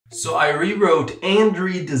So I rewrote and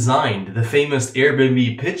redesigned the famous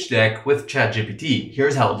Airbnb pitch deck with ChatGPT.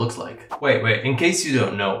 Here's how it looks like. Wait, in case you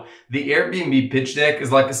don't know, the Airbnb pitch deck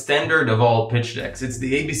is like a standard of all pitch decks. It's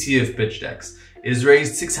the ABC of pitch decks. It has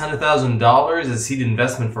raised $600,000 as seed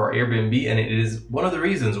investment for Airbnb, and it is one of the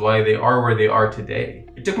reasons why they are where they are today.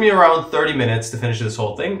 It took me around 30 minutes to finish this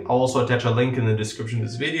whole thing. I'll also attach a link in the description of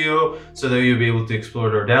this video so that you'll be able to explore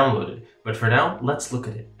it or download it. But for now, let's look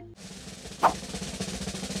at it.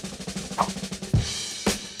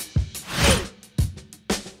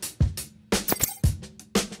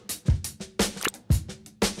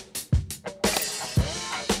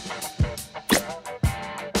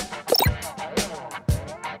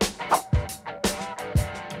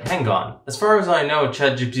 Hang on, as far as I know,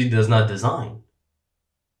 ChatGPT does not design.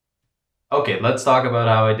 Okay, let's talk about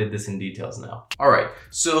how I did this in details now. Alright,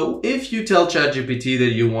 so if you tell ChatGPT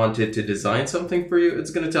that you want it to design something for you,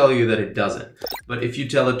 it's going to tell you that it doesn't. But if you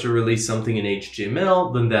tell it to release something in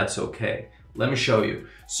HTML, then that's okay. Let me show you.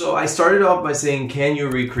 So I started off by saying, can you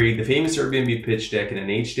recreate the famous Airbnb pitch deck in an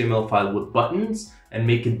HTML file with buttons and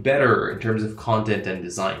make it better in terms of content and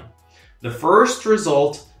design? The first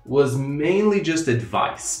result was mainly just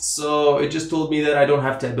advice. So it just told me that I don't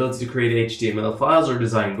have the ability to create HTML files or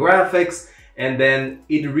design graphics. And then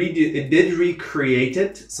it did recreate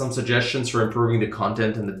it, some suggestions for improving the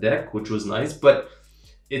content in the deck, which was nice, but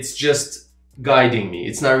it's just guiding me.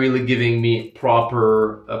 It's not really giving me a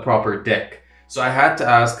proper deck. So I had to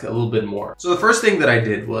ask a little bit more. So the first thing that I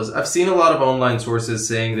did was, I've seen a lot of online sources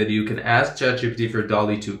saying that you can ask ChatGPT for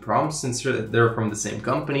DALL-E 2 prompts since they're from the same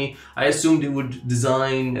company. I assumed it would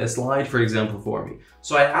design a slide, for example, for me.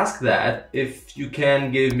 So I asked that if you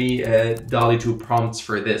can give me a DALL-E 2 prompts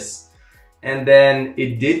for this. And then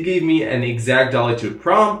it did give me an exact DALL-E 2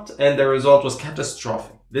 prompt, and the result was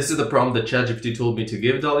catastrophic. This is the prompt that ChatGPT told me to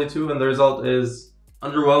give DALL-E 2, and the result is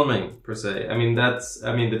underwhelming, per se. I mean,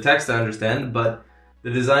 the text I understand, but the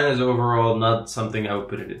design is overall not something I would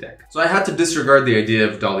put in a deck. So I had to disregard the idea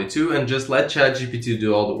of DALL-E 2 and just let ChatGPT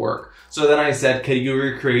do all the work. So then I said, can you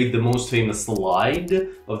recreate the most famous slide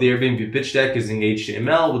of the Airbnb pitch deck using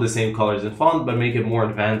HTML with the same colors and font, but make it more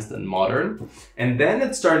advanced and modern? And then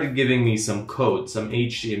it started giving me some code, some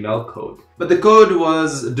HTML code. But the code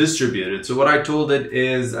was distributed. So what I told it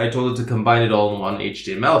is, I told it to combine it all in one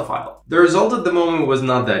HTML file. The result at the moment was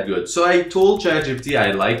not that good. So I told ChatGPT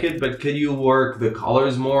I like it, but could you work the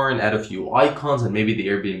colors more and add a few icons and maybe the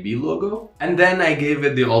Airbnb logo? And then I gave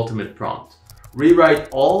it the ultimate prompt. Rewrite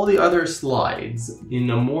all the other slides in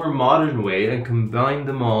a more modern way and combine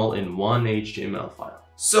them all in one HTML file.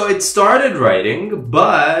 So it started writing,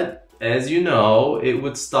 but as you know, it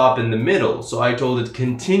would stop in the middle. So I told it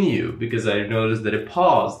continue because I noticed that it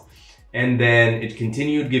paused. And then it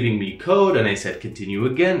continued giving me code, and I said continue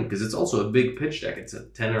again because it's also a big pitch deck. It's a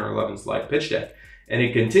 10 or 11 slide pitch deck. And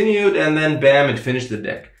it continued, and then bam, it finished the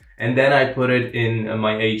deck. And then I put it in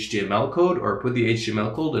my HTML code, or put the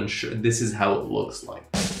HTML code, and this is how it looks like.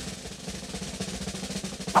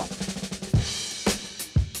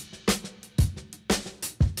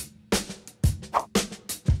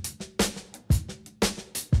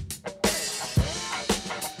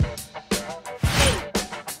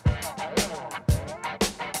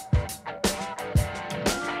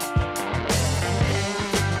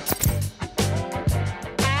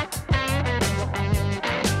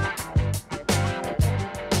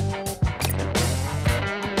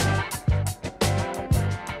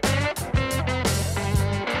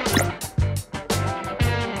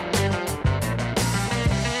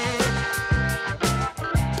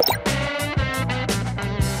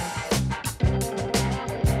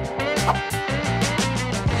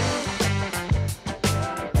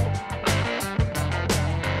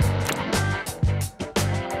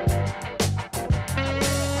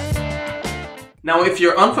 Now, if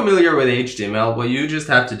you're unfamiliar with HTML, what you just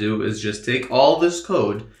have to do is just take all this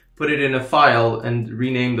code, put it in a file and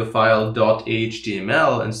rename the file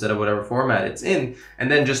 .html instead of whatever format it's in,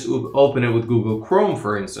 and then just open it with Google Chrome,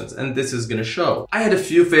 for instance, and this is going to show. I had a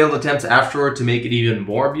few failed attempts afterward to make it even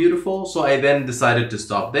more beautiful, so I then decided to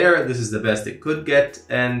stop there. This is the best it could get,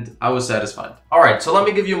 and I was satisfied. Alright, so let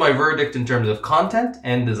me give you my verdict in terms of content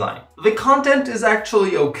and design. The content is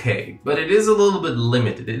actually okay, but it is a little bit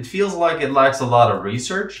limited. It feels like it lacks a lot of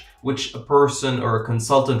research, which a person or a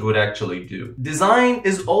consultant would actually do. Design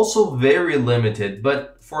is also very limited,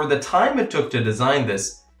 but for the time it took to design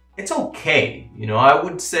this, it's okay. You know, I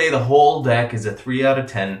would say the whole deck is a 3 out of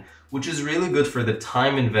 10, which is really good for the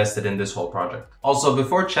time invested in this whole project. Also,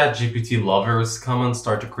 before ChatGPT lovers come and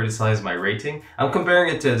start to criticize my rating, I'm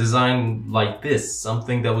comparing it to a design like this,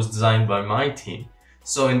 something that was designed by my team.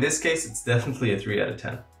 So in this case, it's definitely a 3 out of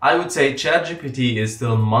 10. I would say ChatGPT is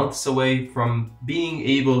still months away from being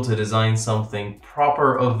able to design something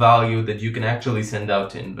proper of value that you can actually send out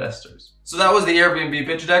to investors. So that was the Airbnb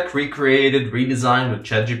pitch deck, recreated, redesigned with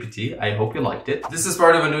ChatGPT. I hope you liked it. This is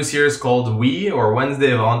part of a new series called We, or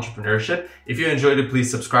Wednesday of Entrepreneurship. If you enjoyed it, please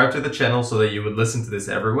subscribe to the channel so that you would listen to this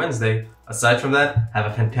every Wednesday. Aside from that, have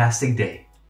a fantastic day.